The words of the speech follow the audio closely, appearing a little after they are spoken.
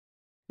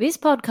This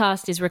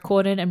podcast is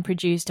recorded and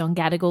produced on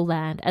Gadigal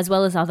land as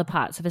well as other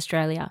parts of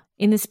Australia.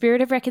 In the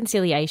spirit of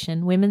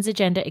reconciliation, Women's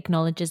Agenda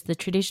acknowledges the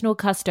traditional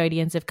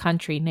custodians of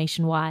country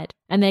nationwide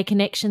and their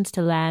connections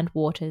to land,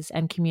 waters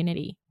and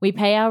community. We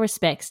pay our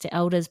respects to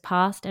elders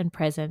past and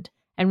present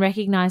and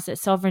recognise that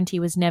sovereignty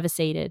was never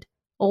ceded,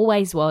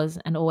 always was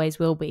and always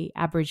will be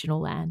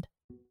Aboriginal land.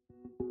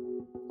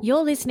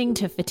 You're listening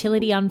to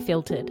Fertility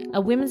Unfiltered,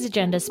 a Women's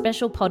Agenda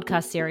special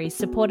podcast series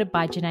supported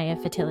by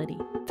Genea Fertility.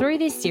 Through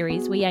this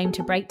series, we aim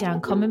to break down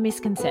common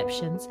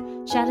misconceptions,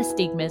 shatter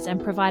stigmas, and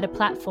provide a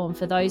platform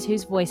for those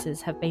whose voices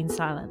have been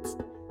silenced.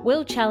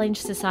 We'll challenge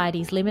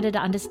society's limited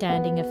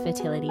understanding of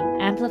fertility,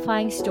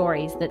 amplifying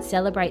stories that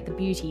celebrate the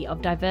beauty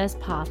of diverse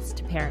paths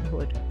to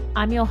parenthood.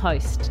 I'm your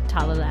host,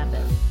 Tala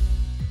Lambert.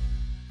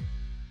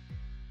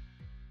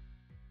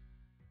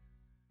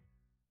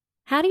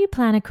 How do you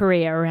plan a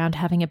career around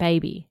having a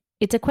baby?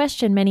 It's a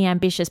question many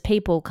ambitious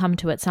people come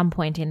to at some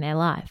point in their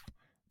life.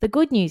 The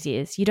good news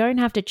is you don't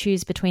have to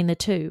choose between the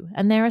two,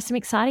 and there are some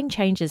exciting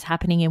changes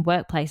happening in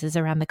workplaces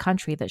around the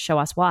country that show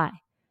us why.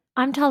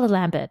 I'm Tala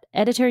Lambert,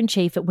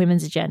 Editor-in-Chief at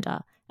Women's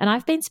Agenda, and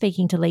I've been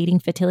speaking to leading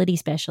fertility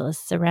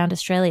specialists around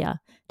Australia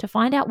to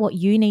find out what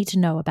you need to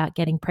know about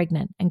getting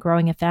pregnant and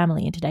growing a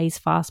family in today's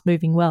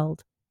fast-moving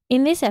world.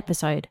 In this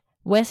episode,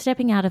 we're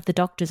stepping out of the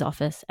doctor's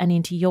office and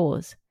into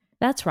yours.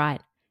 That's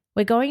right.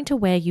 We're going to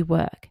where you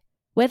work.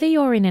 Whether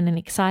you're in an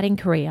exciting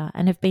career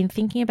and have been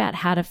thinking about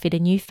how to fit a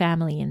new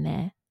family in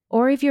there,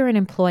 or if you're an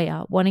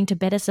employer wanting to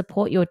better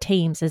support your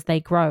teams as they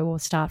grow or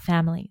start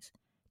families.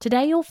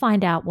 Today you'll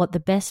find out what the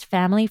best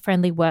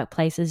family-friendly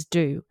workplaces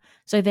do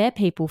so their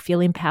people feel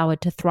empowered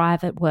to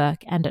thrive at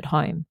work and at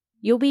home.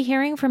 You'll be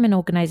hearing from an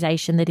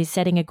organisation that is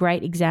setting a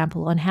great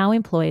example on how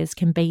employers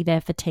can be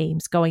there for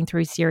teams going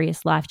through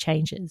serious life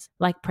changes,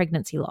 like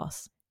pregnancy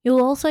loss.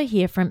 You'll also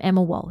hear from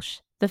Emma Walsh,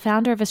 the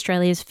founder of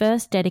Australia's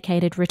first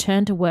dedicated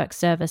return-to-work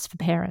service for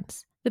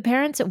parents. The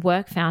Parents at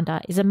Work founder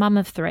is a mum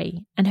of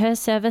 3, and her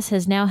service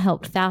has now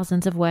helped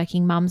thousands of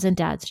working mums and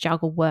dads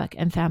juggle work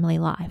and family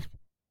life.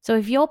 So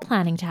if you're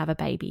planning to have a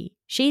baby,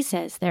 she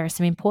says there are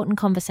some important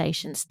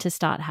conversations to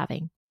start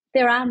having.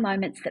 There are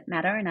moments that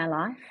matter in our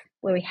life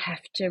where we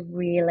have to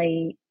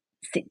really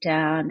sit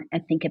down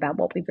and think about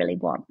what we really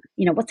want.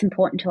 You know, what's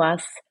important to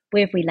us,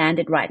 where have we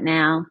landed right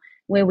now,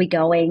 where are we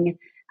going,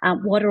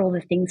 what are all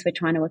the things we're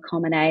trying to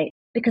accommodate?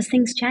 Because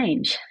things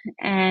change,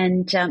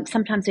 and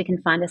sometimes we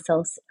can find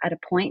ourselves at a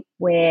point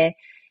where,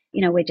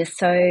 you know, we're just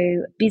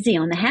so busy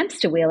on the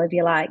hamster wheel, if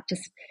you like,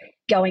 just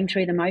going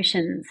through the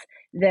motions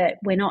that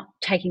we're not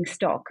taking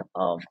stock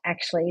of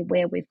actually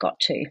where we've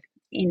got to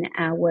in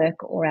our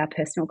work or our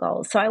personal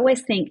goals. So I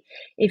always think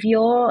if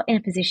you're in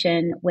a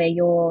position where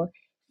you're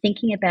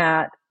thinking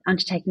about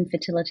undertaking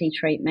fertility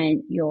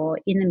treatment, you're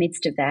in the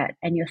midst of that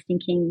and you're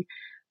thinking,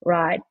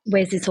 right,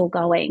 where's this all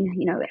going?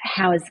 You know,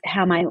 how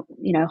am I,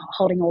 you know,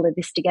 holding all of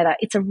this together?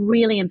 It's a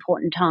really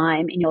important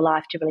time in your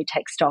life to really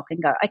take stock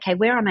and go, okay,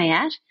 where am I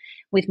at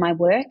with my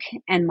work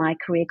and my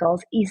career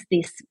goals? Is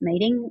this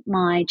meeting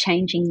my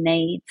changing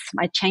needs,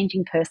 my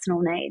changing personal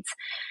needs?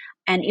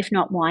 And if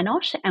not, why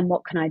not? And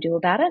what can I do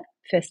about it,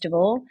 first of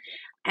all?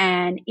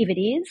 And if it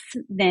is,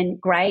 then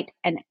great.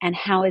 And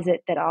how is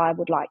it that I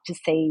would like to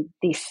see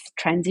this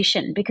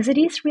transition? Because it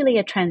is really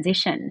a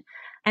transition.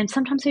 And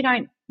sometimes we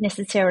don't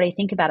necessarily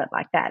think about it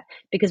like that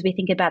because we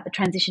think about the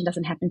transition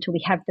doesn't happen until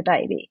we have the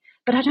baby.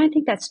 But I don't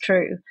think that's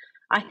true.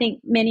 I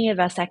think many of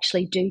us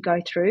actually do go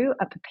through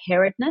a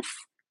preparedness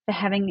for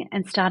having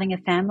and starting a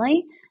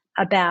family,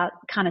 about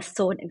kind of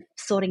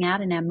sorting out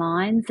in our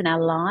minds and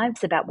our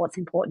lives about what's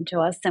important to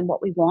us and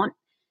what we want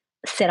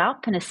set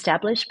up and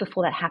established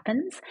before that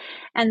happens.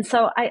 And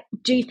so I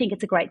do think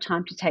it's a great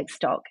time to take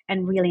stock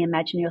and really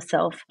imagine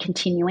yourself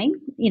continuing.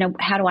 You know,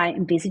 how do I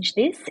envisage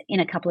this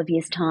in a couple of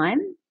years' time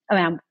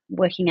around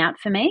working out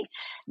for me?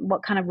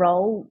 What kind of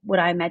role would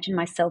I imagine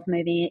myself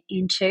moving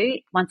into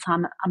once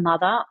I'm a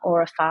mother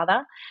or a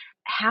father?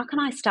 How can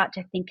I start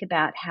to think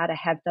about how to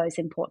have those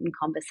important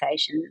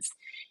conversations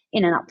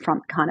in an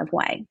upfront kind of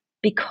way?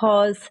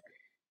 Because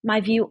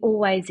my view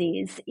always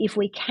is if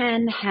we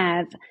can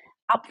have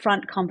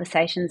upfront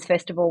conversations,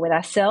 first of all, with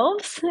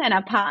ourselves and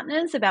our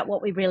partners about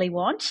what we really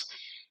want,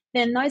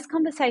 then those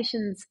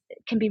conversations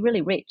can be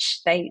really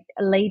rich. They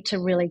lead to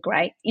really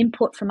great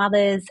input from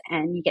others,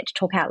 and you get to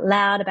talk out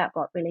loud about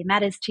what really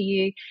matters to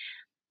you.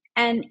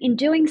 And in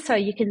doing so,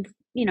 you can,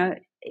 you know,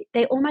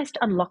 they almost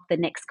unlock the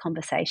next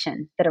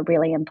conversation that are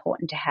really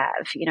important to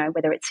have, you know,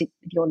 whether it's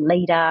your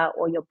leader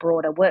or your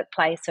broader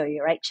workplace or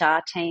your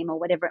HR team or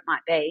whatever it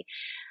might be,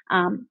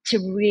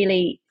 to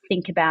really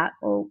think about,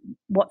 well,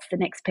 what's the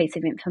next piece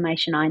of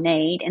information I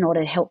need in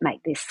order to help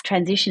make this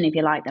transition, if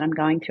you like, that I'm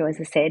going through, as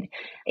I said,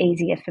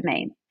 easier for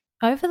me.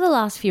 Over the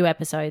last few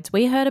episodes,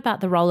 we heard about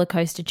the roller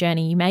coaster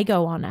journey you may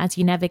go on as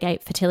you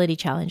navigate fertility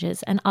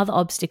challenges and other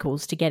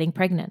obstacles to getting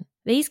pregnant.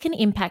 These can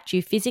impact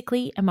you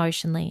physically,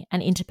 emotionally,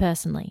 and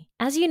interpersonally.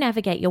 As you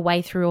navigate your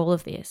way through all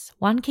of this,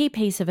 one key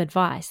piece of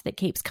advice that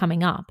keeps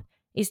coming up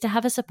is to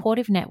have a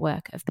supportive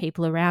network of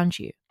people around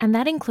you, and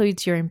that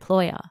includes your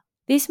employer.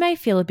 This may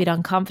feel a bit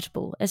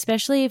uncomfortable,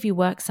 especially if you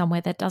work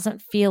somewhere that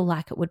doesn't feel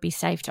like it would be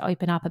safe to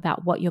open up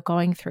about what you're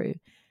going through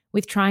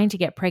with trying to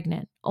get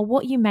pregnant, or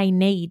what you may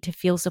need to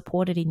feel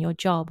supported in your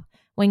job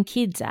when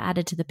kids are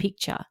added to the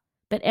picture.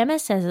 But Emma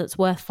says it's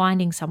worth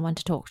finding someone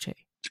to talk to.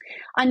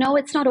 I know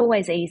it's not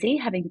always easy,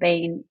 having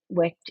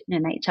worked in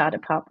an HR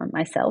department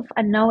myself.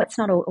 I know it's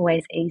not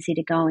always easy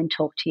to go and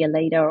talk to your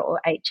leader or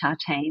HR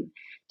team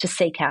to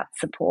seek out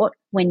support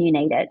when you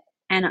need it.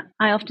 And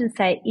I often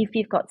say, if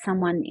you've got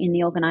someone in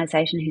the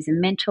organisation who's a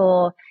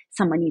mentor,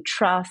 someone you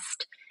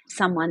trust,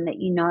 someone that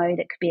you know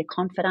that could be a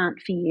confidant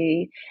for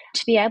you,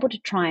 to be able to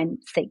try and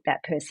seek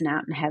that person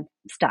out and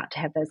start to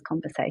have those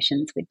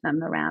conversations with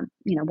them around,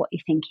 what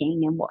you're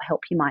thinking and what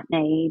help you might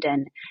need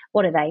and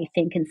what do they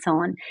think and so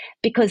on.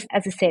 Because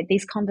as I said,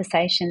 these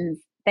conversations,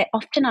 they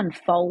often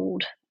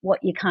unfold what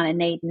you kind of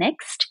need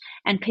next,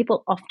 and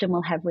people often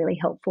will have really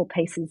helpful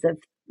pieces of,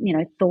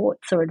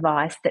 thoughts or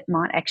advice that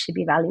might actually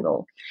be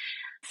valuable.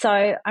 So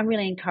I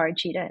really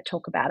encourage you to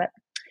talk about it.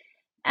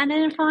 And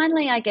then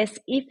finally, I guess,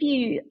 if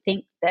you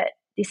think that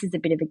this is a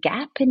bit of a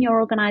gap in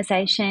your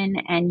organisation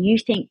and you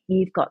think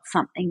you've got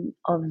something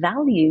of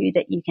value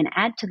that you can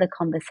add to the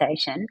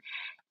conversation,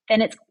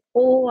 then it's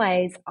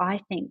always,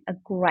 I think, a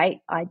great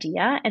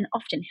idea and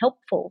often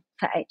helpful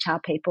for HR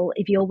people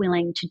if you're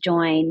willing to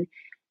join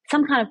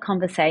some kind of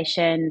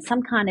conversation,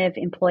 some kind of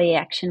employee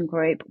action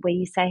group where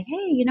you say,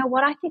 hey, you know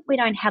what, I think we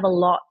don't have a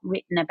lot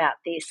written about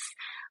this,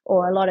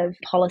 or a lot of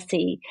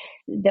policy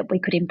that we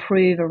could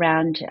improve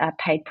around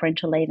paid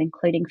parental leave,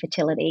 including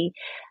fertility.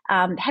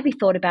 Have you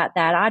thought about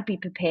that? I'd be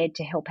prepared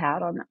to help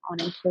out on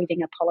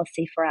improving a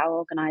policy for our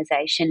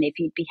organisation if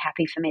you'd be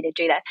happy for me to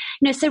do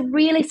that. So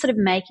really sort of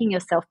making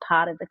yourself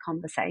part of the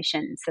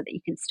conversation so that you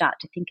can start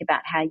to think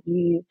about how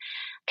you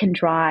can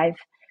drive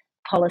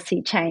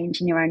policy change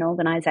in your own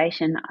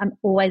organisation. I'm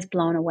always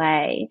blown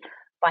away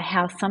by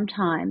how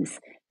sometimes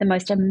the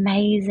most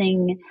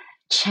amazing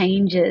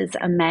changes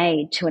are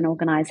made to an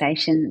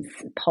organisation's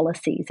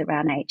policies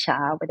around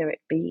HR, whether it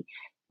be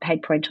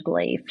paid parental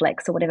leave,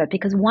 flex, or whatever,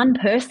 because one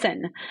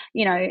person,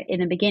 in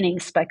the beginning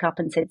spoke up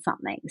and said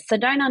something. So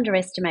don't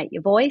underestimate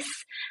your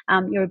voice,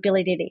 your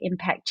ability to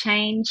impact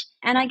change.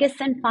 And I guess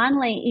then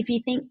finally, if you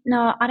think,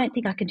 no, I don't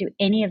think I could do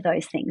any of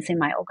those things in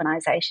my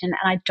organisation,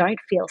 and I don't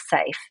feel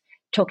safe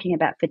talking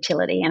about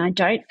fertility, and I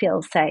don't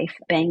feel safe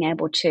being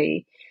able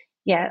to,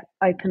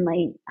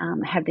 openly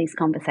have these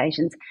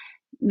conversations,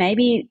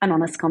 maybe an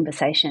honest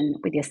conversation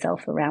with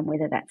yourself around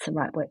whether that's the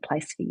right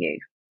workplace for you.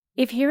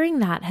 If hearing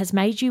that has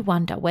made you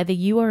wonder whether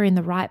you are in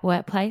the right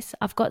workplace,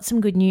 I've got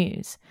some good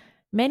news.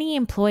 Many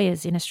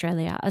employers in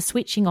Australia are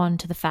switching on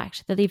to the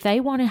fact that if they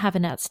want to have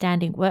an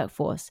outstanding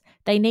workforce,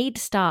 they need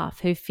staff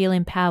who feel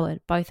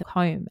empowered both at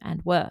home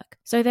and work.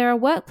 So there are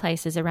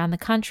workplaces around the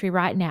country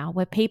right now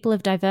where people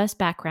of diverse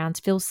backgrounds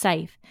feel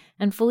safe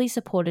and fully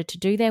supported to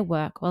do their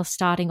work while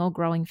starting or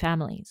growing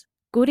families.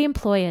 Good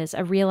employers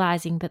are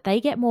realising that they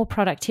get more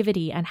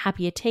productivity and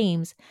happier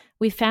teams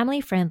with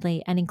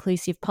family-friendly and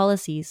inclusive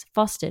policies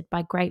fostered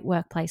by great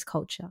workplace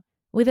culture.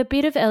 With a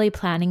bit of early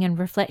planning and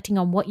reflecting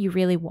on what you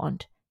really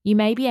want, you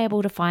may be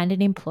able to find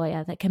an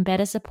employer that can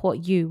better support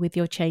you with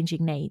your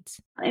changing needs.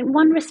 In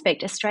one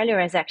respect, Australia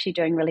is actually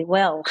doing really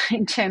well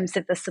in terms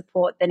of the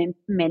support that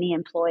many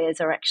employers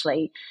are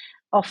actually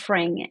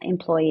offering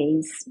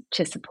employees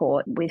to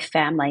support with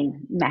family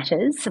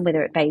matters,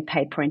 whether it be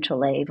paid parental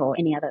leave or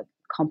any other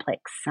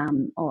complex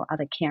or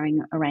other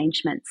caring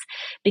arrangements.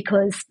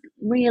 Because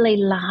really,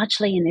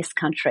 largely in this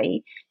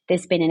country,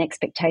 there's been an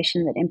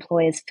expectation that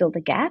employers fill the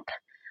gap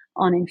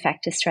on, in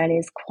fact,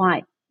 Australia's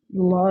quite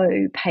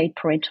low paid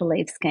parental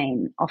leave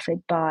scheme offered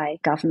by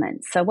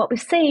government. So what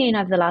we've seen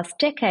over the last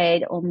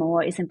decade or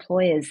more is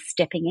employers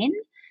stepping in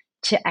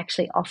to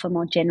actually offer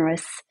more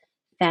generous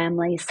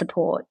family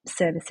support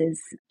services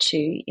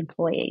to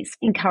employees.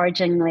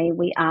 Encouragingly,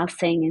 we are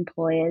seeing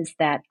employers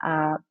that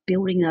are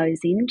building those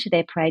into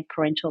their paid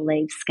parental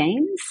leave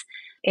schemes,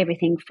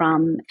 everything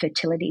from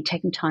fertility,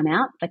 taking time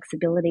out,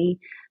 flexibility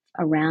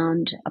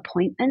around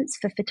appointments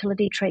for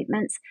fertility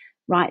treatments,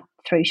 right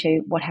through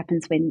to what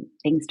happens when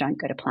things don't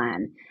go to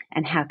plan,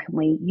 and how can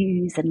we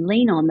use and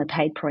lean on the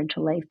paid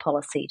parental leave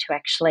policy to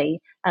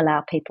actually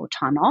allow people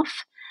time off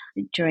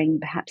during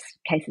perhaps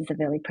cases of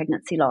early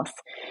pregnancy loss.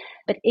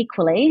 But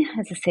equally,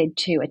 as I said,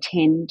 to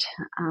attend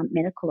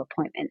medical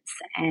appointments,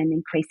 and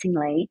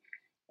increasingly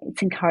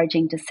it's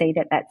encouraging to see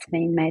that that's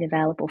been made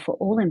available for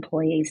all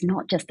employees,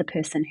 not just the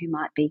person who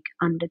might be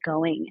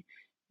undergoing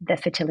the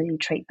fertility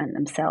treatment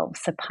themselves,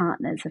 so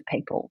partners of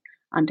people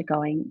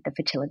undergoing the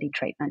fertility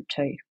treatment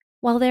too.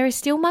 While there is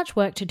still much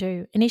work to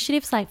do,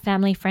 initiatives like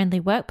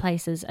family-friendly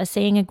workplaces are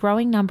seeing a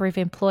growing number of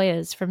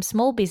employers, from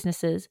small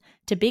businesses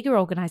to bigger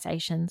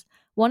organisations,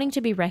 wanting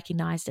to be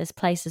recognised as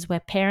places where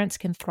parents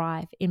can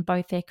thrive in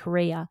both their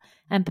career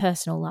and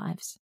personal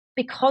lives.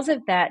 Because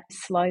of that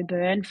slow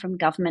burn from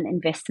government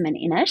investment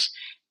in it,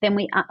 then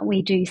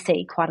we do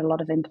see quite a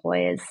lot of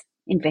employers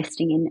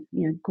investing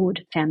in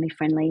good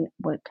family-friendly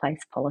workplace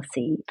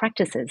policy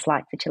practices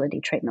like fertility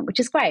treatment, which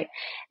is great.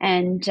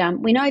 And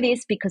we know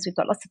this because we've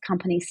got lots of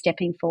companies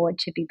stepping forward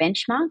to be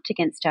benchmarked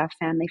against our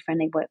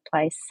family-friendly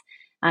workplace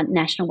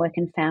National Work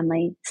and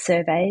Family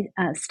Survey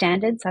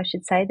standards, I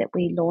should say, that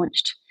we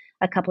launched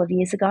a couple of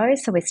years ago.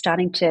 So we're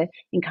starting to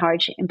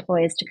encourage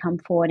employers to come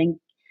forward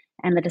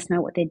and let us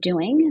know what they're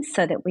doing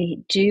so that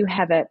we do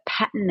have a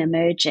pattern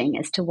emerging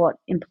as to what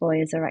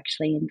employers are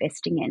actually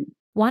investing in.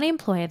 One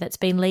employer that's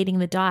been leading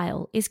the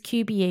dial is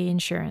QBE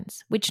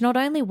Insurance, which not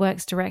only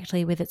works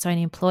directly with its own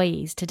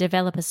employees to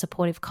develop a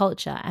supportive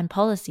culture and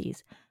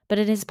policies, but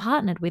it has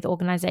partnered with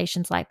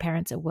organisations like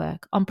Parents at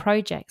Work on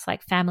projects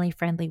like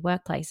family-friendly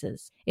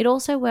workplaces. It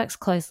also works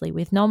closely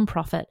with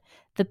non-profit,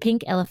 the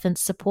Pink Elephant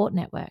Support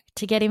Network,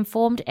 to get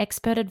informed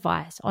expert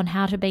advice on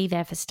how to be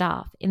there for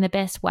staff in the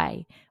best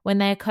way when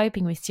they are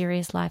coping with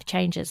serious life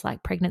changes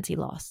like pregnancy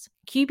loss.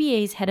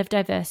 QBE's Head of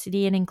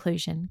Diversity and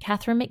Inclusion,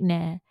 Catherine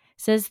McNair,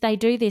 says they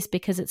do this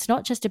because it's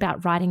not just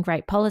about writing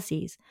great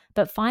policies,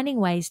 but finding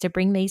ways to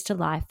bring these to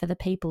life for the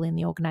people in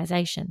the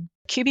organisation.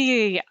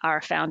 QBE are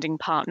a founding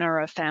partner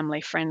of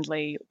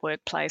family-friendly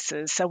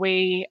workplaces. So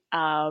we,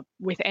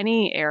 with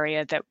any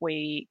area that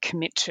we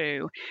commit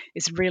to,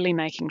 is really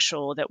making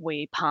sure that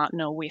we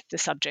partner with the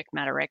subject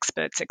matter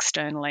experts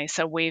externally.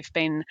 So we've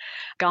been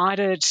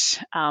guided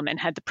and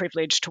had the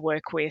privilege to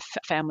work with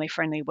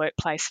family-friendly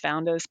workplace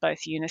founders, both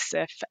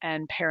UNICEF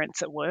and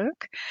Parents at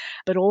Work,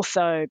 but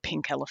also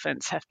Pink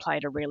Elephants have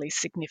played a really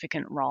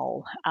significant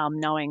role,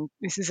 knowing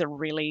this is a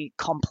really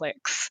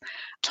complex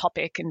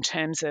topic in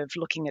terms of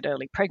looking at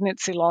early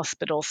pregnancy loss,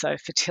 but also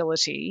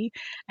fertility,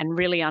 and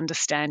really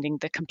understanding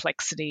the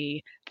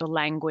complexity, the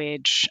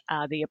language,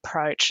 the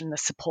approach, and the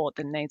support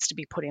that needs to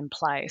be put in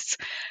place.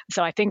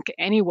 So I think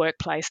any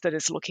workplace that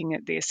is looking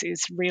at this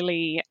is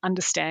really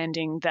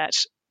understanding that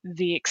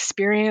the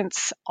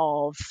experience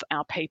of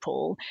our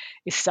people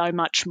is so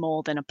much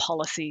more than a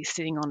policy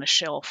sitting on a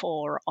shelf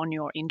or on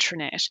your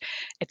intranet.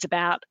 It's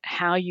about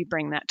how you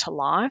bring that to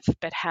life,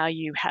 but how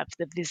you have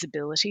the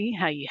visibility,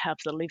 how you have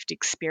the lived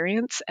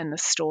experience and the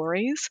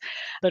stories,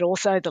 but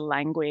also the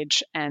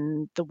language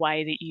and the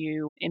way that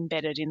you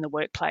embed it in the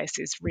workplace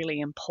is really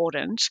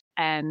important.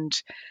 And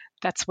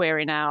that's where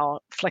in our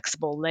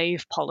flexible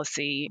leave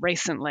policy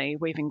recently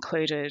we've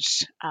included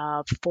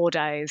 4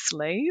 days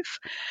leave,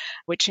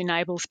 which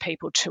enables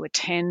people to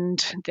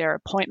attend their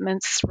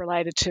appointments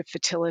related to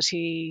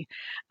fertility,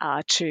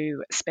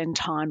 to spend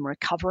time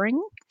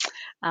recovering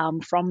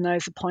from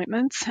those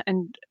appointments,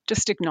 and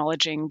just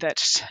acknowledging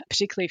that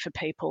particularly for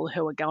people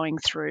who are going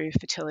through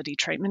fertility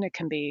treatment, it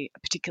can be a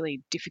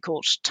particularly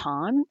difficult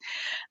time,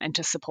 and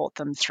to support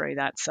them through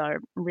that. So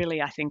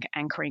really, I think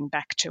anchoring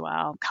back to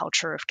our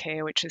culture of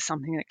care, which is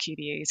something that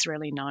QBE is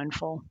really known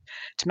for,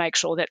 to make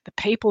sure that the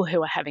people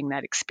who are having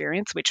that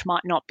experience, which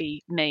might not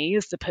be me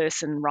as the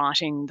person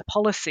writing the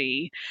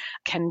policy,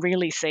 can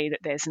really see that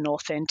there's an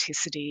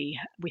authenticity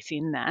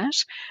within that,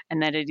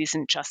 and that it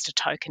isn't just a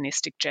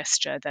tokenistic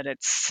gesture, that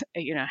it's,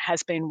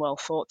 has been well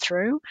thought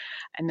through,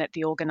 and that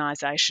the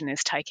organisation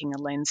is taking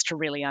a lens to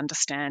really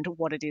understand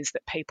what it is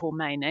that people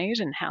may need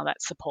and how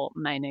that support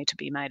may need to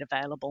be made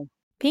available.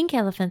 Pink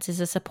Elephants is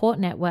a support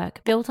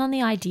network built on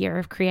the idea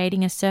of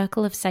creating a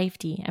circle of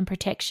safety and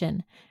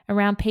protection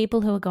around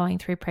people who are going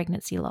through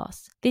pregnancy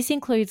loss. This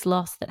includes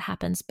loss that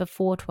happens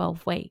before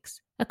 12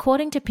 weeks.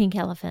 According to Pink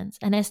Elephants,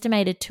 an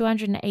estimated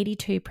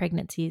 282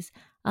 pregnancies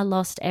are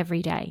lost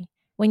every day.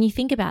 When you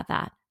think about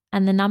that,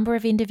 and the number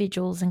of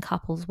individuals and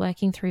couples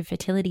working through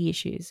fertility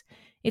issues,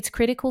 it's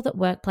critical that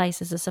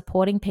workplaces are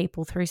supporting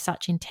people through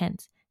such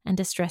intense and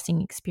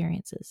distressing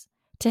experiences.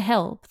 To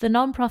help, the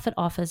nonprofit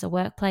offers a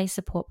workplace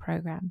support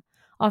program,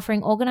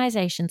 offering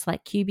organisations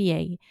like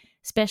QBE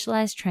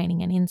specialised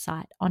training and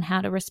insight on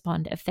how to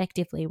respond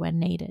effectively when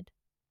needed.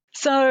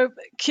 So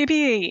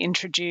QBE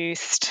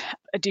introduced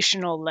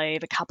additional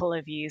leave a couple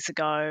of years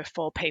ago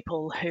for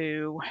people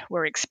who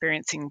were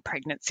experiencing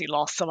pregnancy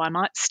loss. So I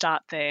might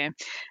start there.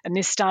 And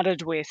this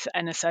started with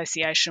an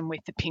association with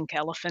the Pink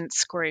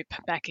Elephants group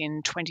back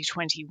in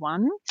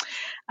 2021,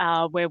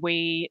 where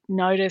we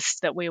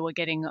noticed that we were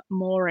getting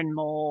more and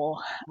more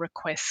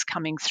requests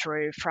coming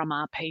through from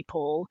our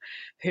people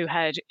who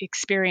had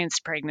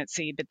experienced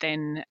pregnancy but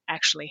then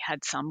actually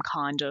had some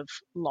kind of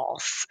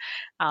loss.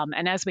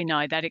 And as we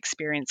know, that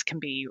experience can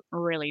be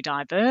really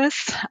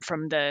diverse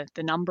from the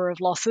number of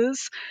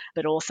losses,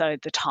 but also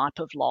the type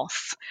of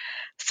loss.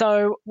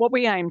 So what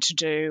we aimed to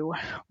do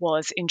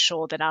was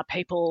ensure that our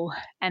people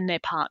and their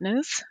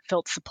partners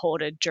felt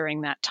supported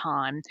during that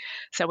time.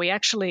 So we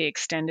actually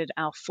extended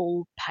our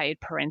full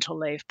paid parental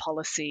leave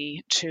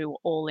policy to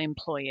all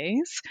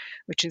employees,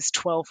 which is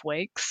 12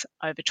 weeks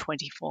over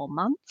 24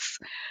 months,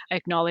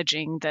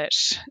 acknowledging that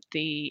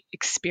the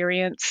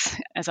experience,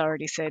 as I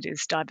already said,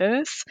 is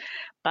diverse,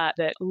 but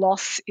that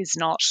loss is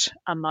not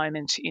a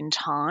moment in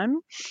time,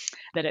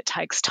 that it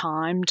takes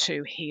time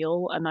to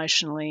heal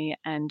emotionally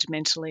and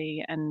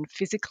mentally and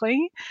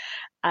physically,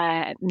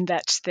 and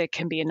that there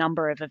can be a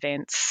number of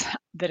events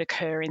that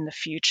occur in the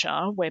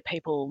future where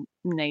people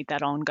need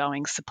that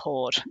ongoing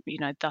support,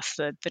 thus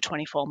the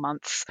 24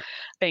 months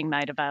being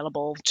made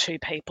available to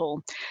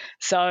people.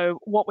 So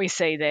what we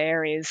see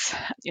there is,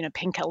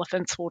 Pink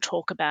Elephants will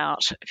talk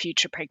about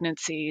future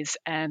pregnancies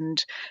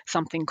and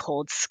something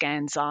called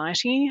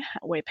scanxiety,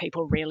 where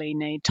people really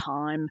need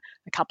time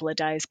a couple of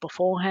days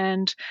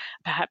beforehand,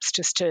 perhaps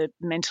just to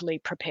mentally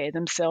prepare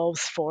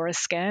themselves for a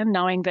scan,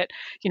 knowing that,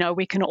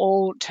 we can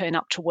all turn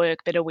up to work,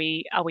 but are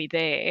we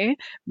there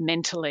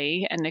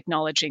mentally, and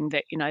acknowledging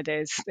that,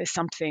 there's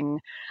something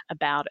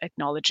about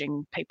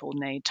acknowledging people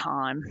need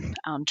time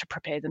to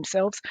prepare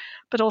themselves,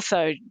 but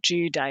also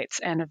due dates,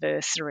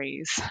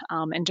 anniversaries,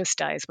 and just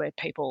days where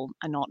people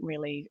are not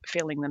really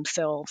feeling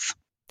themselves.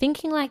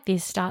 Thinking like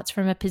this starts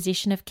from a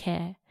position of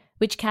care,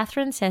 which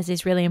Catherine says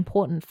is really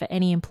important for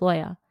any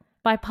employer.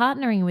 By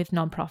partnering with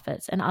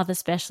nonprofits and other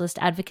specialist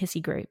advocacy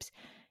groups,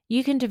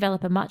 you can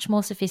develop a much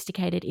more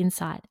sophisticated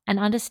insight and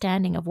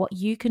understanding of what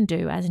you can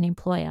do as an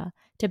employer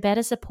to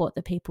better support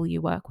the people you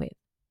work with.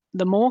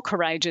 The more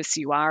courageous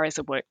you are as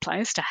a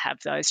workplace to have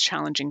those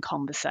challenging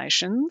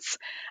conversations,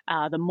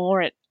 the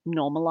more it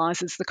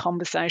normalises the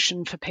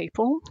conversation for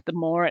people, the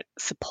more it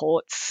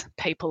supports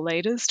people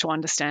leaders to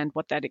understand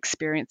what that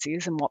experience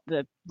is and what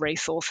the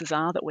resources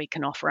are that we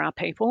can offer our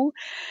people.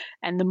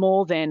 And the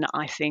more then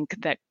I think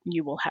that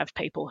you will have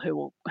people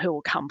who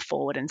will come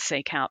forward and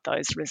seek out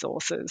those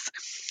resources.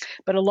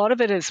 But a lot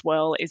of it as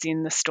well is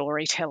in the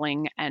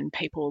storytelling and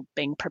people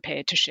being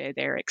prepared to share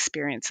their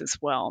experience as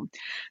well.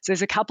 So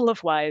there's a couple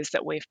of ways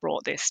that we've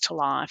brought this to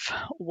life.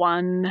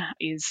 One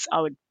is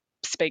I would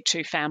speak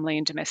to family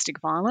and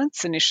domestic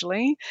violence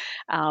initially,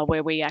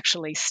 where we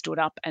actually stood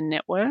up a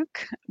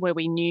network where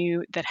we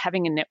knew that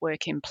having a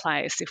network in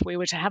place, if we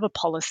were to have a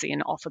policy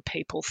and offer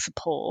people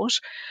support,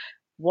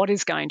 what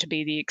is going to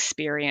be the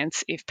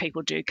experience if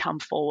people do come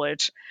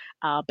forward,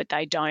 but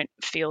they don't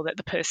feel that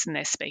the person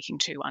they're speaking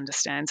to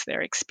understands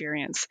their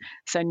experience.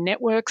 So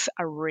networks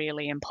are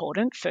really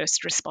important,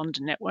 first responder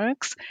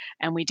networks,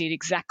 and we did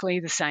exactly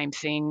the same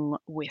thing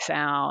with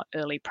our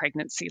early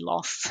pregnancy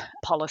loss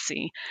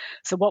policy.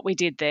 So what we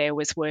did there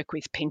was work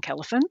with Pink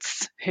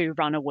Elephants, who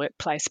run a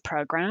workplace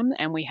program,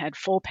 and we had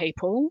 4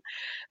 people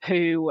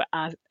who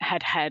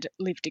had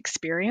lived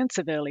experience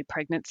of early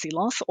pregnancy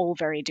loss, all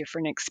very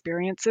different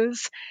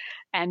experiences.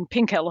 And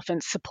Pink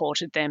Elephants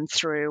supported them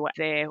through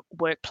their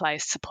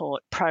workplace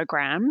support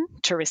program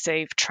to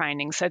receive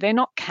training. So they're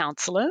not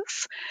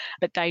counsellors,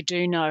 but they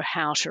do know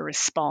how to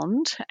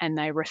respond, and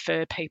they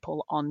refer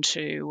people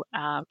onto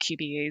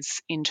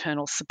QBE's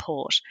internal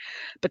support.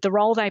 But the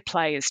role they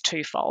play is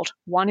twofold.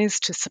 One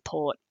is to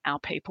support our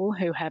people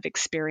who have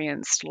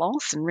experienced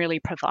loss and really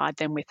provide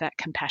them with that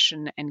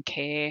compassion and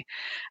care,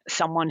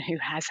 someone who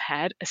has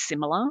had a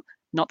similar,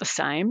 not the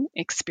same,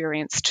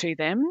 experience to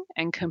them,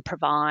 and can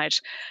provide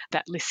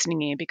that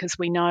listening ear, because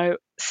we know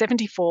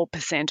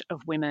 74% of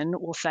women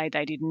will say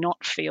they did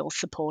not feel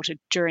supported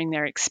during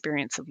their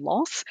experience of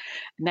loss,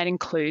 and that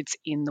includes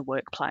in the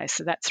workplace.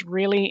 So that's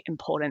really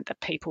important that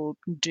people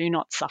do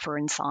not suffer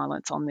in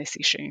silence on this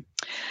issue.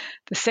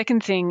 The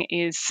second thing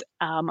is,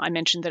 I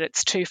mentioned that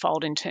it's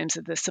twofold in terms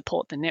of the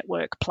support the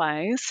network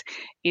plays,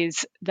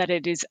 is that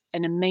it is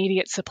an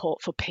immediate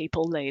support for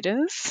people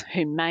leaders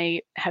who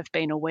may have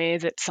been aware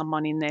that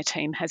someone in their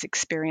team has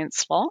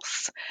experienced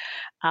loss,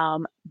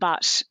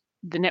 but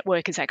the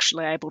network is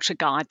actually able to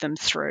guide them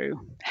through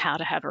how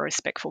to have a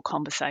respectful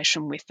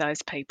conversation with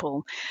those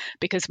people,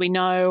 because we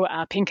know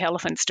Pink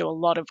Elephants do a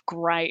lot of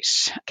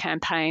great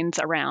campaigns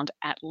around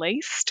at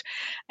least,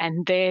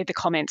 and they're the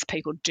comments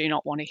people do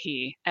not want to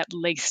hear. At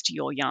least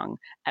you're young.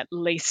 At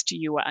least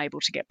you were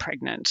able to get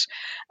pregnant.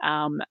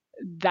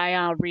 They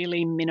are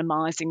really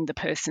minimising the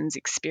person's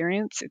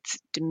experience. It's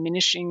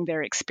diminishing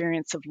their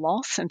experience of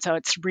loss. And so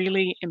it's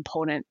really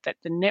important that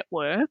the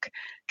network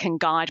can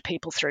guide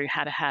people through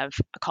how to have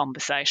a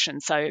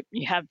conversation. So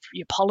you have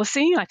your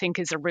policy, I think,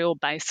 is a real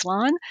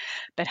baseline,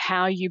 but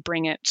how you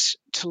bring it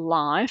to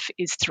life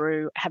is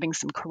through having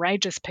some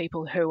courageous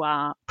people who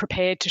are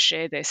prepared to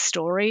share their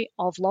story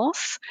of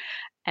loss,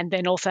 and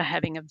then also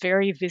having a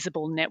very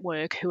visible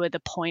network who are the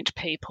point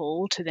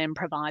people to then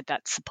provide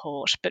that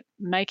support, but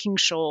making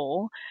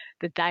sure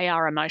that they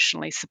are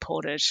emotionally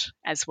supported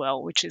as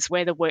well, which is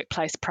where the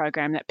workplace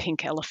program that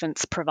Pink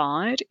Elephants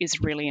provide is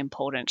really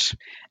important.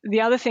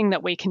 The other thing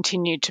that we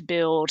continued to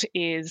build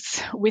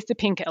is with the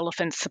Pink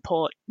Elephants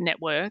support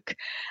network,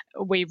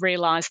 we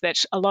realised that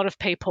a lot of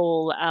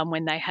people,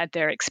 when they had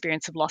their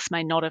experience of loss,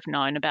 may not have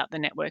known about the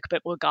network,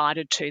 but were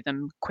guided to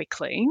them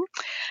quickly.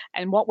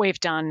 And what we've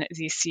done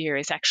this year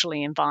is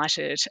actually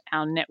invited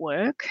our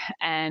network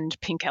and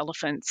Pink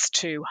Elephants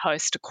to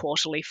host a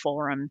quarterly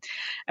forum.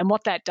 And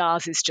what that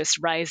does is just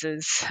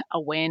raises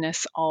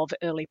awareness of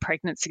early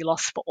pregnancy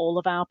loss for all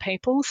of our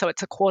people. So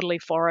it's a quarterly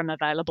forum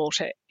available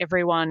to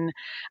everyone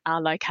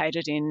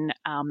located in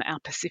our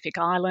Pacific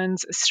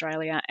Islands,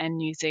 Australia and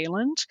New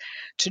Zealand,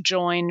 to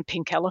join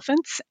Pink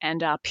Elephants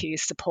and our peer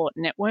support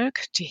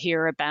network to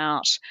hear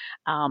about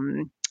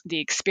the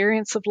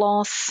experience of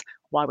loss,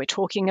 why we're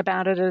talking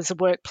about it as a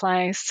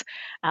workplace,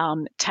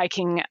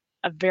 taking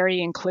a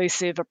very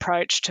inclusive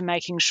approach to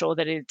making sure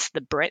that it's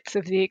the breadth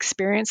of the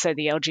experience, so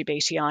the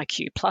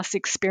LGBTIQ plus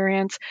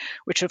experience,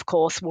 which of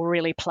course will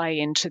really play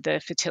into the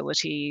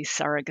fertility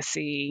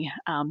surrogacy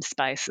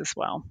space as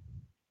well.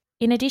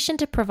 In addition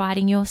to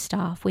providing your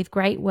staff with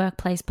great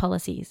workplace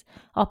policies,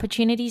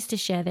 opportunities to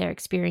share their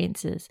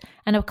experiences,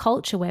 and a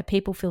culture where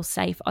people feel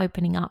safe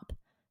opening up,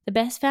 the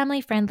best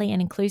family-friendly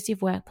and inclusive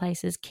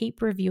workplaces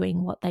keep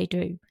reviewing what they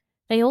do.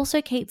 They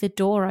also keep the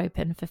door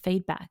open for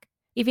feedback.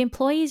 If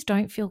employees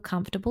don't feel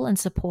comfortable and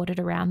supported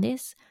around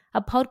this,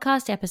 a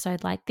podcast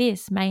episode like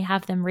this may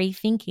have them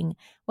rethinking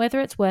whether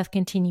it's worth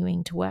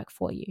continuing to work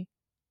for you.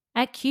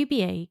 At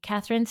QBE,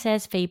 Catherine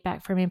says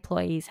feedback from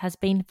employees has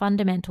been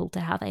fundamental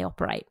to how they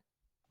operate.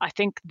 I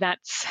think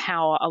that's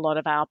how a lot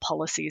of our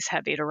policies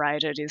have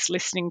iterated, is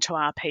listening to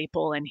our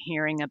people and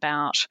hearing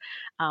about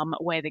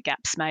where the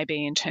gaps may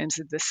be in terms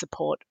of the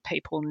support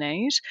people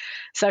need.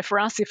 So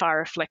for us, if I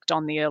reflect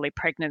on the early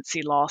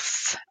pregnancy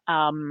loss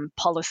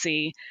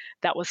policy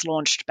that was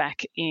launched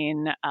back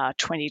in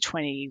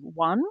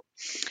 2021,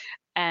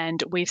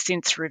 and we've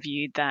since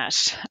reviewed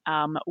that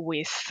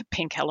with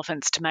Pink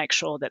Elephants to make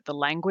sure that the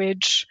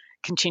language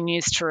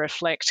continues to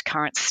reflect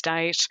current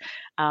state,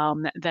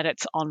 that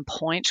it's on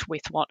point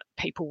with what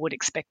people would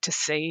expect to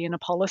see in a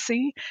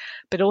policy,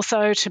 but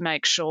also to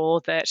make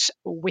sure that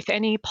with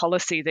any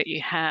policy that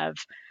you have,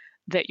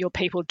 that your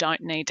people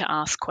don't need to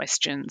ask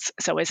questions.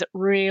 So is it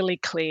really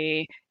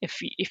clear,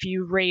 if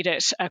you read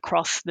it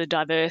across the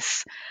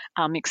diverse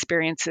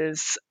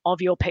experiences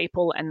of your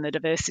people and the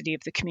diversity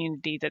of the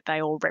community that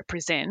they all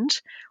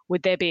represent,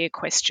 would there be a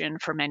question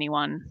from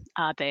anyone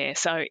there?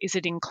 So is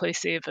it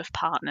inclusive of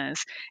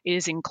partners?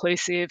 Is it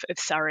inclusive of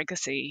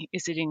surrogacy?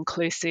 Is it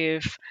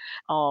inclusive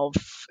of,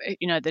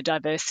 the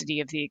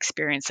diversity of the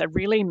experience? So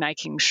really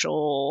making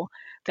sure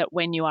that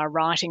when you are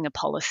writing a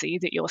policy,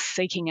 that you're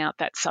seeking out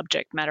that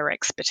subject matter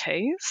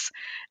expertise.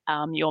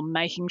 You're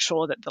making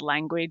sure that the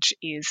language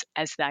is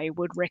as they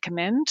would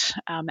recommend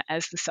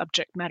as the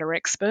subject matter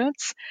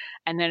experts,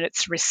 and that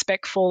it's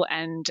respectful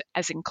and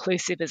as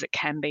inclusive as it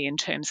can be in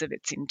terms of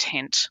its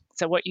intent.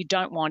 So what you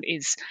don't want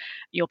is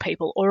your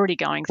people already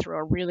going through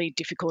a really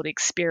difficult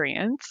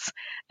experience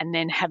and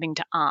then having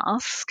to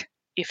ask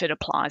if it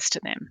applies to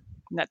them.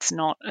 That's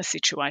not a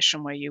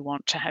situation where you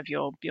want to have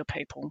your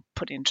people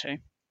put into.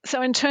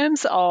 So in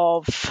terms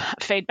of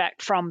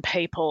feedback from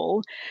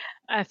people,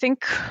 I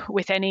think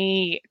with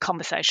any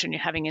conversation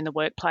you're having in the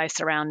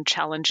workplace around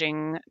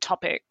challenging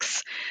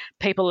topics,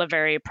 people are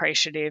very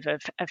appreciative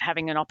of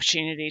having an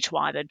opportunity to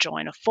either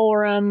join a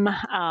forum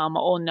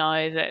or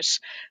know that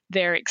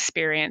their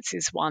experience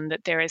is one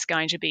that there is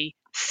going to be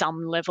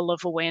some level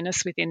of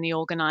awareness within the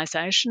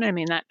organisation. I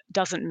mean, that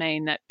doesn't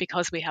mean that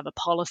because we have a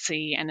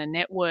policy and a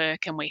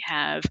network and we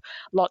have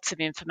lots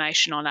of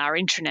information on our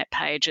intranet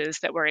pages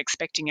that we're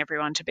expecting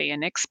everyone to be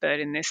an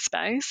expert in this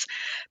space,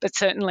 but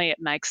certainly it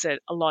makes it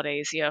a lot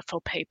easier for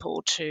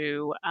people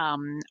to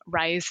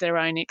raise their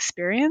own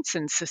experience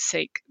and to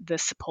seek the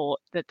support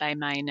that they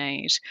may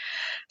need.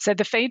 So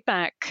the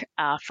feedback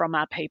from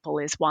our people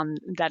is one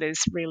that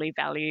is really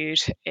valued.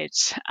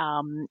 It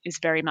is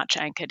very much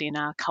anchored in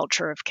our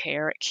culture of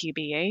care at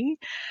QBE,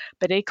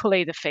 but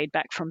equally the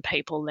feedback from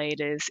people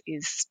leaders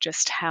is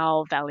just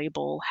how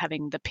valuable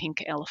having the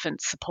Pink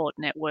Elephant support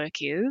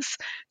network is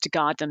to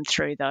guide them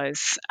through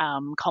those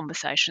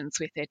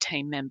conversations with their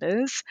team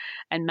members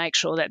and make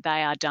sure that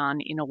they are done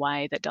in a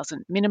way that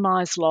doesn't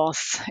minimise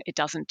loss, it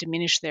doesn't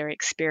diminish their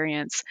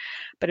experience,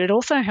 but it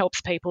also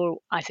helps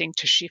people, I think,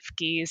 to shift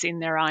gears in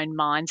their own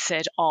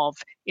mindset of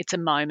it's a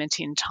moment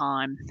in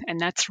time. And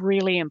that's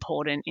really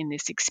important in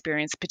this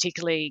experience,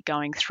 particularly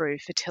going through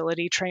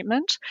fertility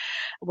treatment,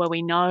 where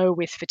we know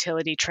with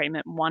fertility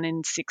treatment, 1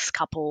 in 6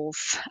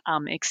 couples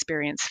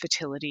experience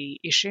fertility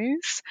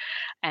issues.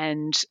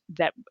 And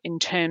that in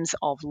terms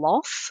of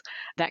loss,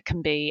 that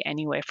can be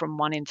anywhere from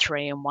 1 in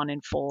 3 and 1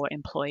 in 4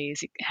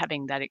 employees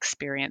having that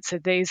experience. So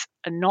these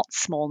are not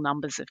small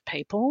numbers of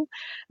people.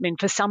 I mean,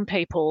 for some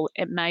people,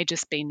 it may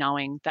just be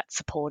knowing that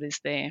support is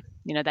there.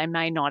 They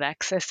may not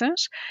access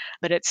it,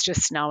 but it's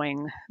just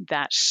knowing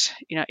that,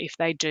 if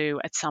they do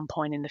at some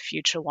point in the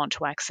future want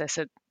to access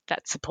it,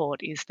 that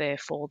support is there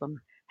for them.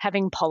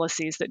 Having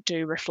policies that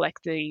do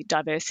reflect the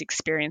diverse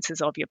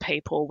experiences of your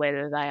people,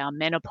 whether they are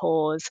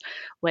menopause,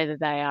 whether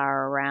they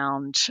are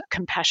around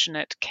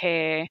compassionate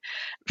care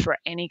for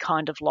any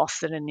kind of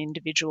loss that an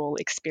individual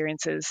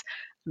experiences.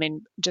 I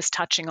mean, just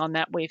touching on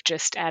that, we've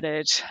just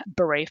added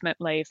bereavement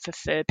leave for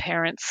fur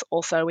parents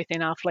also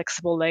within our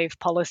flexible leave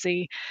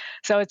policy.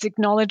 So it's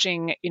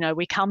acknowledging,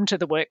 we come to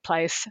the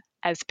workplace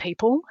as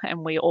people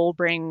and we all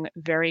bring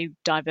very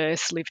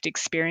diverse lived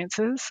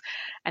experiences,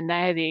 and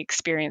they are the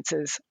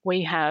experiences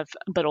we have,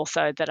 but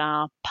also that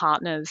our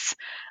partners,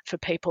 for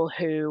people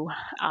who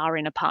are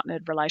in a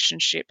partnered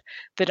relationship,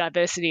 the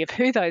diversity of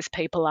who those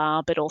people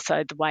are, but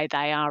also the way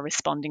they are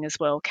responding as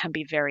well can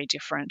be very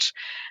different.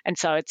 And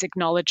so it's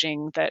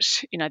acknowledging that,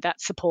 that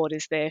support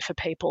is there for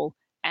people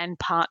and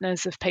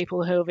partners of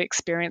people who have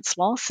experienced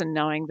loss, and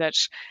knowing that,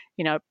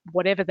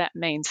 whatever that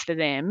means for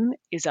them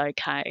is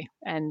okay,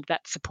 and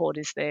that support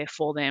is there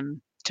for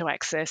them to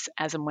access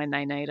as and when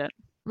they need it.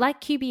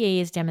 Like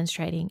QBE is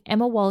demonstrating,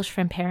 Emma Walsh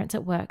from Parents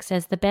at Work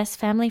says the best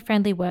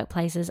family-friendly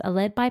workplaces are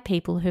led by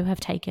people who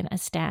have taken a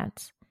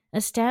stance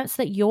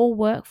that your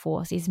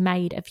workforce is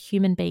made of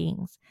human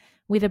beings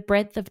with a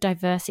breadth of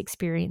diverse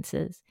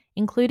experiences,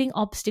 including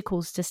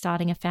obstacles to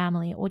starting a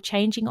family or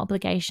changing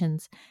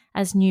obligations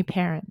as new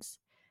parents.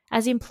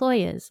 As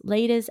employers,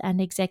 leaders,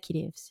 and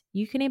executives,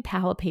 you can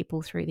empower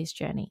people through this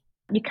journey.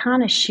 You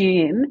can't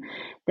assume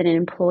that an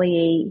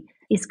employee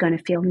is going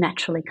to feel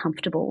naturally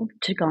comfortable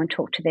to go and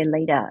talk to their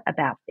leader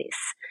about this,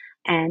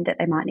 and that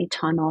they might need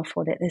time off,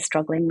 or that they're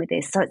struggling with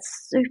this. So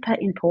it's super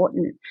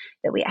important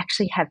that we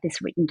actually have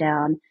this written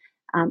down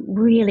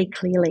really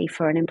clearly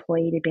for an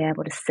employee to be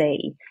able to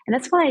see. And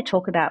that's why I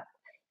talk about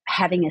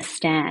having a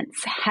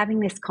stance, having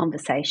this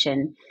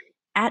conversation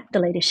at the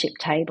leadership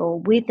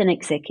table with an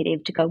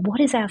executive to go, what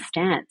is our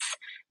stance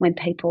when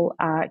people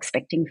are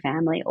expecting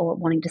family or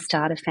wanting to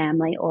start a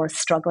family or are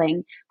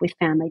struggling with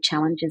family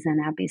challenges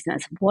in our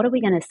business? What are we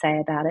going to say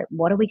about it?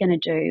 What are we going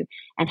to do?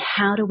 And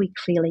how do we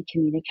clearly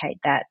communicate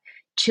that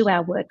to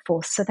our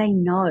workforce so they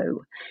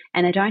know,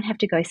 and they don't have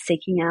to go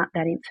seeking out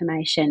that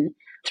information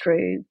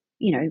through,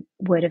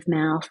 word of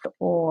mouth,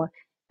 or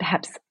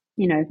perhaps,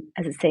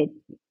 as I said,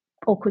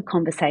 awkward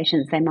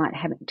conversations they might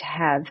have to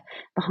have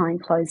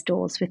behind closed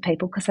doors with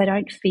people because they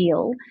don't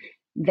feel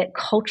that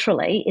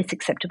culturally it's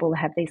acceptable to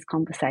have these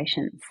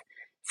conversations.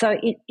 So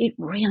it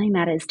really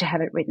matters to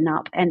have it written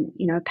up, and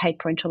paid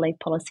parental leave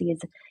policy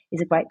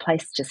is a great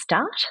place to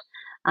start.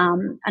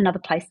 Another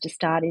place to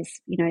start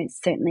is,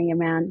 certainly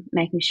around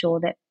making sure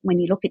that when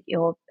you look at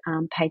your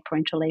paid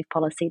parental leave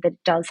policy, that it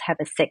does have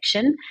a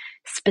section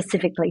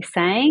specifically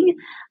saying,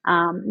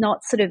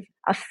 not sort of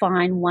a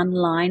fine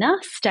one-liner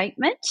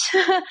statement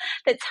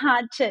that's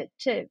hard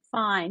to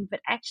find,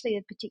 but actually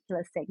a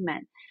particular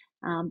segment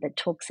that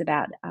talks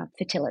about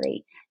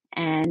fertility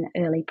and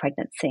early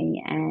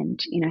pregnancy, and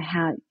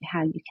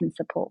how you can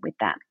support with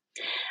that.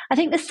 I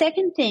think the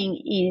second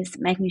thing is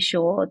making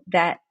sure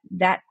that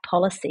that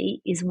policy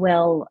is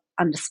well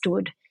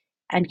understood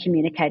and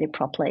communicated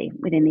properly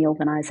within the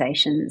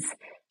organisation's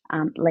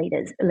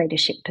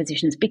leadership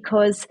positions,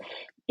 because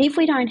if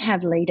we don't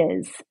have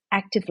leaders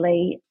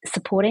actively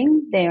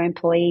supporting their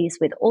employees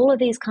with all of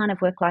these kind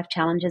of work-life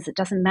challenges, it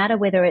doesn't matter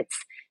whether it's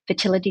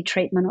fertility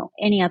treatment or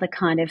any other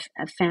kind of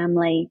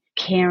family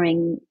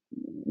caring,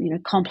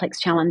 complex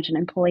challenge an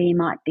employee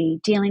might be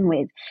dealing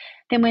with,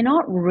 then we're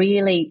not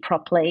really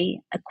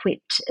properly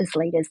equipped as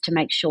leaders to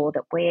make sure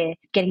that we're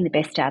getting the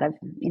best out of,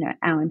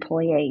 our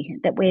employee,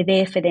 that we're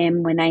there for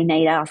them when they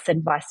need us,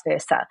 and vice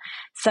versa.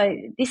 So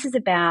this is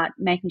about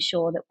making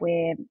sure that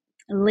we're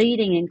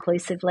leading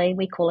inclusively.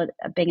 We call it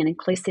being an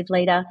inclusive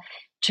leader,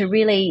 to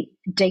really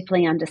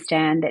deeply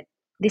understand that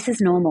this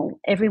is normal.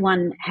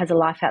 Everyone has a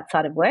life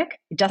outside of work.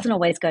 It doesn't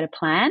always go to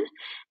plan.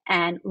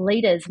 And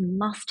leaders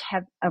must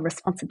have a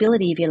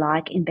responsibility, if you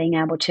like, in being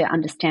able to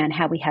understand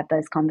how we have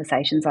those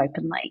conversations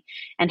openly,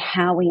 and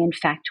how we, in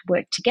fact,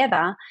 work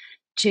together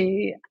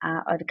to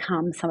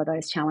overcome some of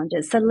those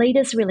challenges. So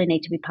leaders really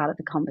need to be part of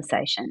the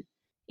conversation.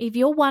 If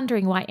you're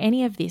wondering why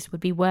any of this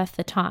would be worth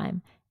the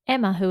time,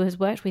 Emma, who has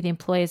worked with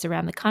employers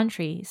around the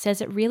country,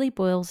 says it really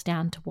boils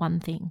down to one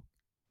thing.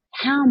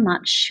 How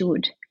much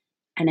should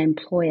an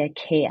employer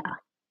care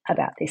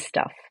about this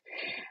stuff?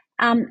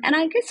 And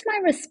I guess my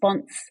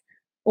response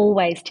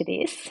always to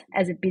this,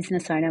 as a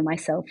business owner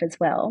myself as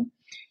well,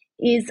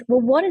 is,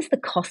 well, what is the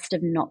cost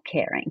of not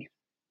caring?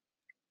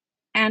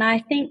 And I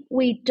think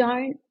we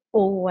don't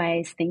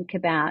always think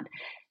about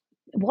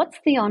what's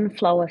the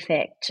on-flow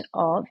effect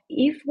of,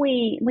 if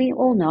we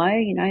all know,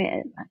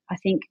 I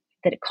think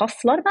that it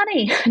costs a lot of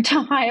money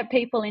to hire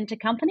people into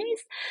companies,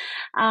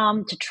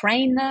 to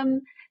train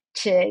them,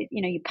 to,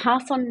 you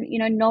pass on,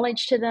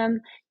 knowledge to them.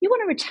 You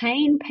want to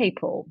retain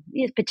people,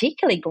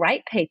 particularly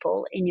great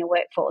people in your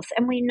workforce.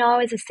 And we know,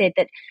 as I said,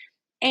 that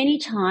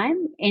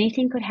anytime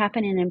anything could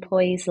happen in an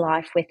employee's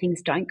life where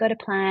things don't go to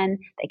plan,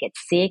 they get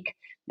sick,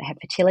 they have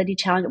fertility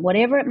challenge,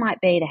 whatever it might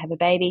be, they have a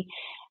baby.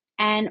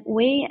 And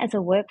we as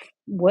a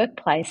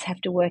workplace have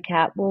to work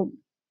out, well,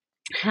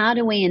 how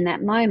do we in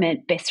that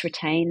moment best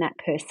retain that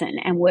person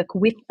and work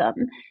with them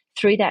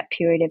through that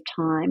period of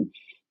time?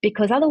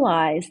 Because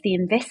otherwise the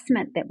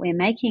investment that we're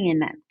making in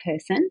that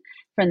person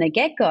from the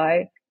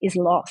get-go is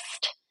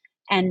lost.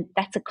 And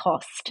that's a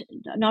cost.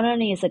 Not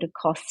only is it a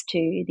cost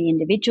to the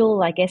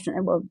individual, I guess,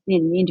 well,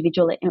 in the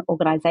individual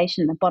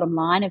organisation, the bottom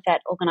line of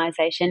that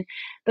organisation,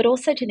 but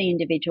also to the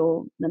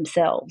individual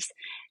themselves.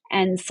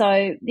 And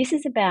so this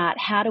is about,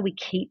 how do we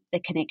keep the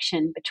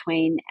connection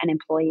between an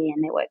employee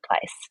and their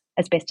workplace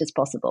as best as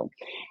possible.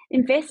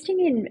 Investing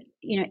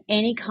in,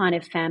 any kind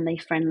of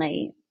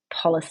family-friendly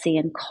policy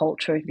and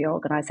culture of your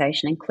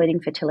organisation, including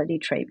fertility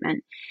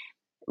treatment,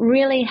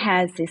 really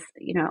has this,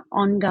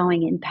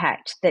 ongoing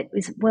impact that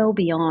is well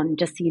beyond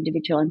just the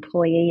individual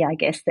employee, I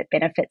guess, that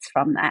benefits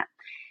from that.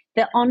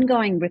 the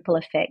ongoing ripple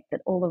effect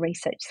that all the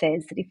research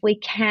says that if we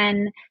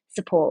can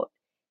support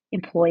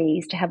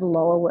employees to have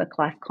lower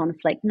work-life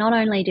conflict, not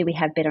only do we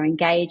have better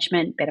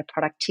engagement, better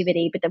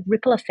productivity, but the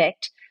ripple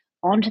effect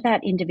onto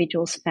that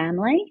individual's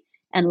family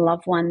and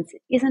loved ones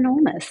is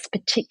enormous,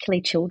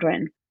 particularly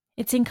children.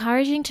 It's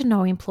encouraging to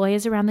know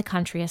employers around the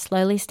country are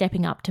slowly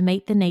stepping up to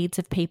meet the needs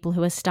of people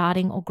who are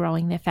starting or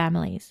growing their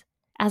families.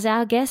 As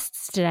our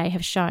guests today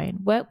have shown,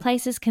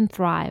 workplaces can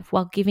thrive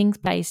while giving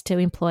space to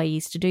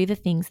employees to do the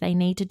things they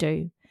need to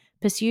do,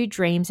 pursue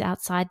dreams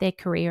outside their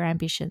career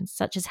ambitions,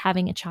 such as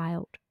having a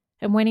child.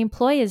 And when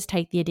employers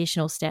take the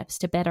additional steps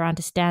to better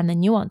understand the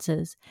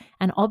nuances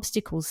and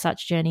obstacles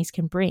such journeys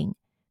can bring,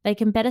 they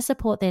can better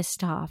support their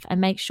staff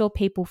and make sure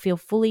people feel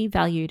fully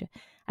valued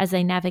as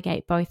they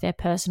navigate both their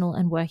personal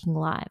and working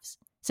lives.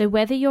 So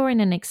whether you're in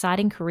an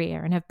exciting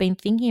career and have been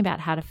thinking about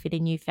how to fit a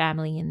new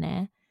family in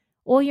there,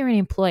 or you're an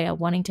employer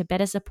wanting to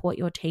better support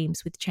your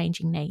teams with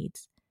changing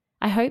needs,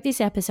 I hope this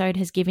episode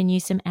has given you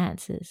some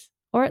answers,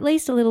 or at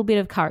least a little bit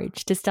of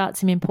courage to start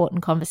some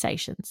important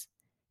conversations.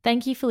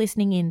 Thank you for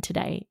listening in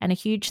today, and a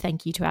huge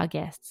thank you to our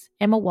guests,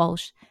 Emma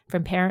Walsh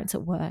from Parents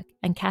at Work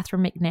and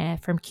Catherine McNair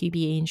from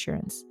QBE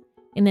Insurance.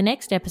 In the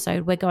next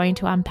episode, we're going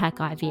to unpack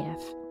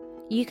IVF.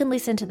 You can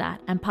listen to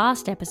that and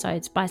past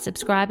episodes by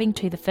subscribing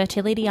to the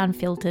Fertility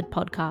Unfiltered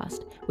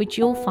podcast, which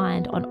you'll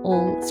find on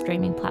all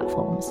streaming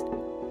platforms.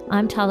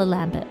 I'm Tala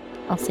Lambert.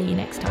 I'll see you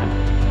next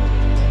time.